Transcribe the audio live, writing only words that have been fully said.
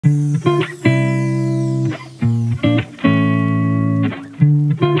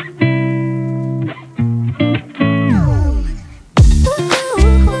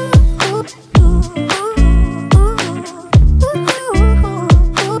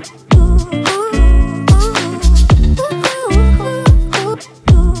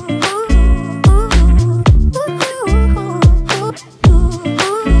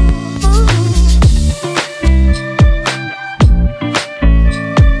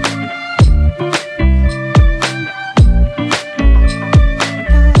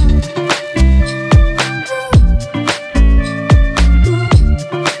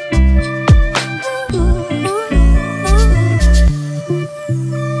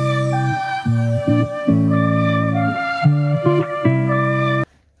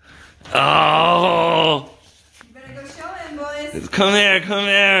Oh! You better go show him, boys. Come here, come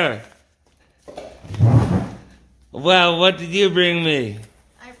here. Wow, what did you bring me?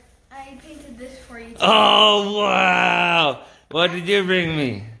 I painted this for you. Oh, wow. What did you bring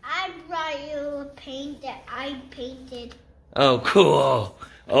me? I brought you a paint that I painted. Oh, cool.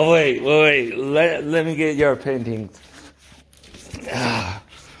 Oh, wait. Let me get your paintings. Ah.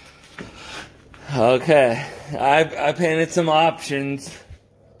 Okay. I painted some options.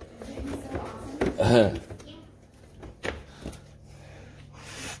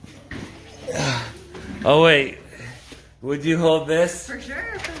 Oh, wait. Would you hold this? For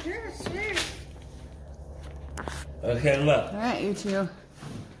sure. Okay, look. All right, you two.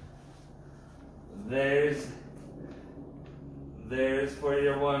 There's for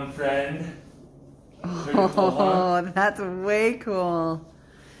your one friend. Cool, huh? Oh, that's way cool.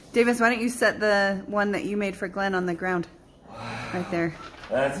 Davis, why don't you set the one that you made for Glenn on the ground? Right there.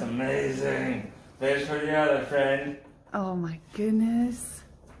 That's amazing. There's for your other friend. Oh my goodness.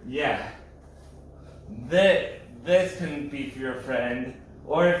 Yeah. This can be for your friend.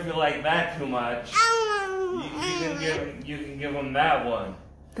 Or if you like that too much, you can give them that one.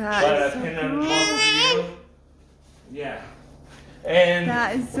 That is so cool. For you. Yeah. And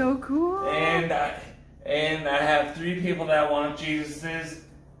that is so cool. And I have 3 people that want Jesus's,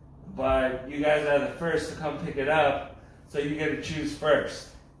 but you guys are the first to come pick it up, so you get to choose first.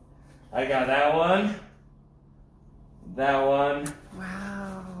 I got that one,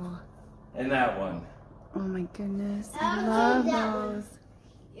 Wow. and that one. Oh my goodness. I love those.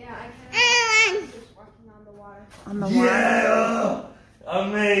 Yeah, I kind of just walking on the water. On the water. Yeah!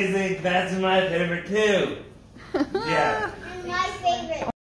 Amazing. That's my favorite too. Yeah. My favorite.